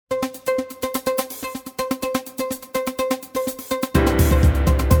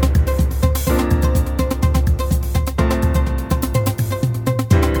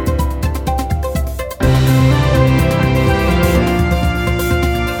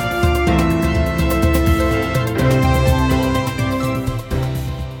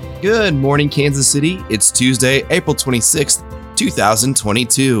Good morning, Kansas City. It's Tuesday, April 26th,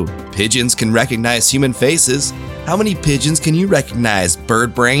 2022. Pigeons can recognize human faces. How many pigeons can you recognize,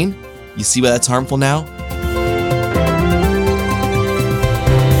 bird brain? You see why that's harmful now?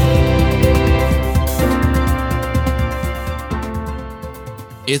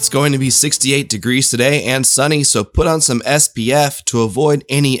 It's going to be 68 degrees today and sunny, so put on some SPF to avoid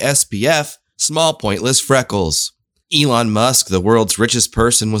any SPF, small pointless freckles. Elon Musk, the world's richest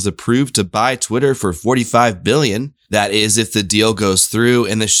person, was approved to buy Twitter for $45 billion. That is, if the deal goes through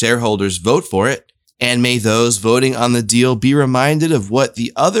and the shareholders vote for it. And may those voting on the deal be reminded of what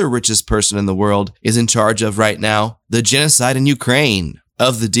the other richest person in the world is in charge of right now, the genocide in Ukraine.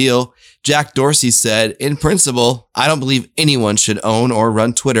 Of the deal, Jack Dorsey said, "In principle, I don't believe anyone should own or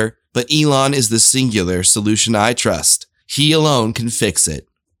run Twitter, but Elon is the singular solution I trust. He alone can fix it.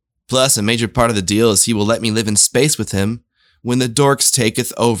 Plus, a major part of the deal is he will let me live in space with him when the dorks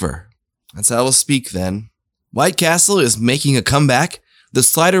taketh over." That's how we'll speak then. White Castle is making a comeback. The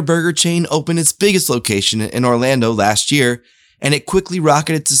Slider Burger chain opened its biggest location in Orlando last year, and it quickly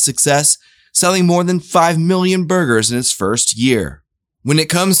rocketed to success, selling more than 5 million burgers in its first year. When it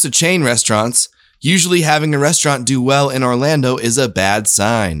comes to chain restaurants, usually having a restaurant do well in Orlando is a bad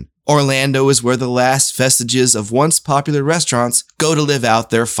sign. Orlando is where the last vestiges of once popular restaurants go to live out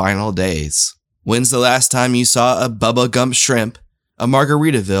their final days. When's the last time you saw a Bubba Gump Shrimp, a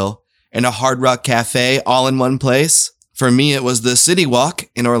Margaritaville, and a Hard Rock Cafe all in one place? For me, it was the City Walk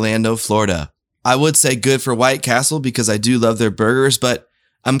in Orlando, Florida. I would say good for White Castle because I do love their burgers, but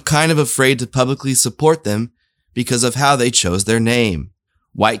I'm kind of afraid to publicly support them because of how they chose their name.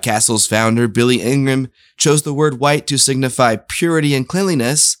 White Castle's founder, Billy Ingram, chose the word white to signify purity and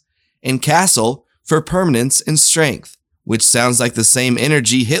cleanliness, and castle for permanence and strength, which sounds like the same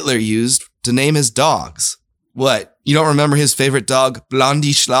energy Hitler used to name his dogs. What, you don't remember his favorite dog,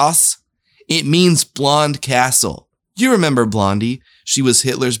 Blondie Schloss? It means blonde castle. You remember Blondie. She was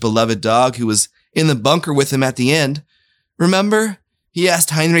Hitler's beloved dog who was in the bunker with him at the end. Remember? He asked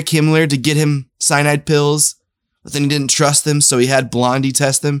Heinrich Himmler to get him cyanide pills, but then he didn't trust them, so he had Blondie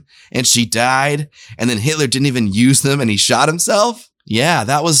test them, and she died, and then Hitler didn't even use them, and he shot himself? Yeah,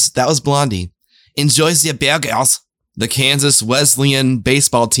 that was Blondie. Enjoy the burgers. The Kansas Wesleyan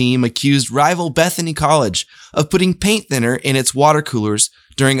baseball team accused rival Bethany College of putting paint thinner in its water coolers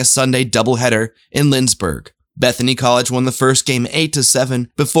during a Sunday doubleheader in Lindsborg. Bethany College won the first game 8-7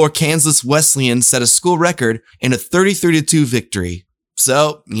 before Kansas Wesleyan set a school record in a 33-2 victory.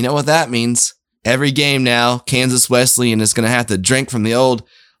 So, you know what that means. Every game now, Kansas Wesleyan is going to have to drink from the old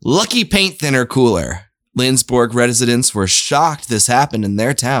Lucky Paint Thinner cooler. Lindsborg residents were shocked this happened in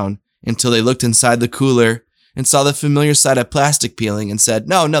their town until they looked inside the cooler and saw the familiar sight of plastic peeling and said,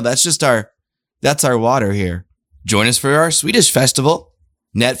 no, that's our water here. Join us for our Swedish festival.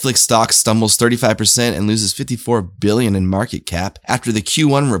 Netflix stock stumbles 35% and loses $54 billion in market cap after the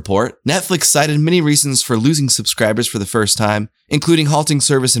Q1 report. Netflix cited many reasons for losing subscribers for the first time, including halting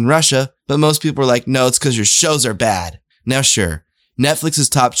service in Russia, but most people are like, no, it's because your shows are bad. Now sure, Netflix's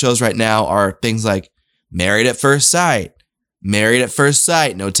top shows right now are things like Married at First Sight, No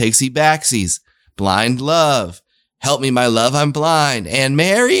Takesy Backsies, Blind Love, Help Me My Love I'm Blind, and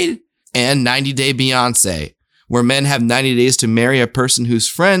Married, and 90 Day Beyonce, where men have 90 days to marry a person whose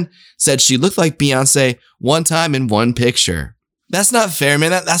friend said she looked like Beyonce one time in one picture. That's not fair,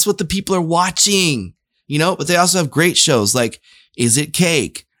 man. That's what the people are watching, but they also have great shows like Is It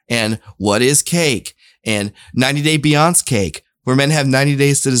Cake? And What is Cake? And 90 Day Beyonce Cake, where men have 90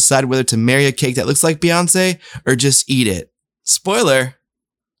 days to decide whether to marry a cake that looks like Beyonce or just eat it. Spoiler,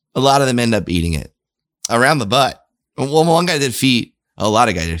 a lot of them end up eating it. Around the butt. Well, one guy did feet. A lot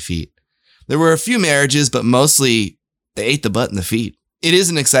of guys did feet. There were a few marriages, but mostly they ate the butt and the feet. It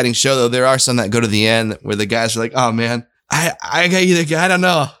is an exciting show, though. There are some that go to the end where the guys are like, oh, man, I don't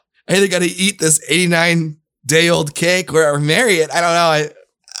know. I either got to eat this 89-day-old cake or marry it. I don't know.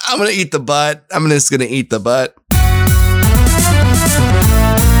 I'm going to eat the butt. I'm just going to eat the butt.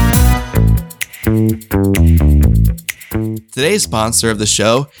 Today's sponsor of the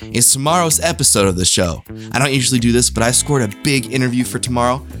show is tomorrow's episode of the show. I don't usually do this, but I scored a big interview for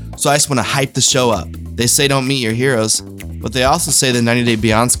tomorrow, so I just want to hype the show up. They say don't meet your heroes, but they also say the 90 Day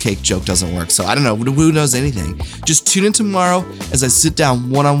Beyonce cake joke doesn't work, so I don't know. Who knows anything? Just tune in tomorrow as I sit down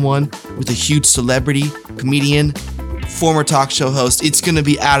one-on-one with a huge celebrity, comedian, former talk show host. It's going to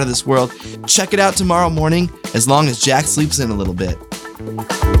be out of this world. Check it out tomorrow morning, as long as Jack sleeps in a little bit.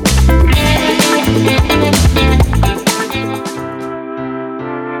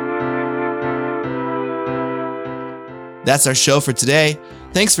 That's our show for today.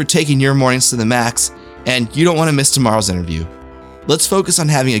 Thanks for taking your mornings to the max, and you don't want to miss tomorrow's interview. Let's focus on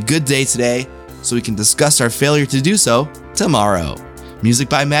having a good day today so we can discuss our failure to do so tomorrow. Music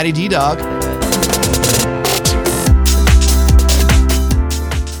by Matty D Dog.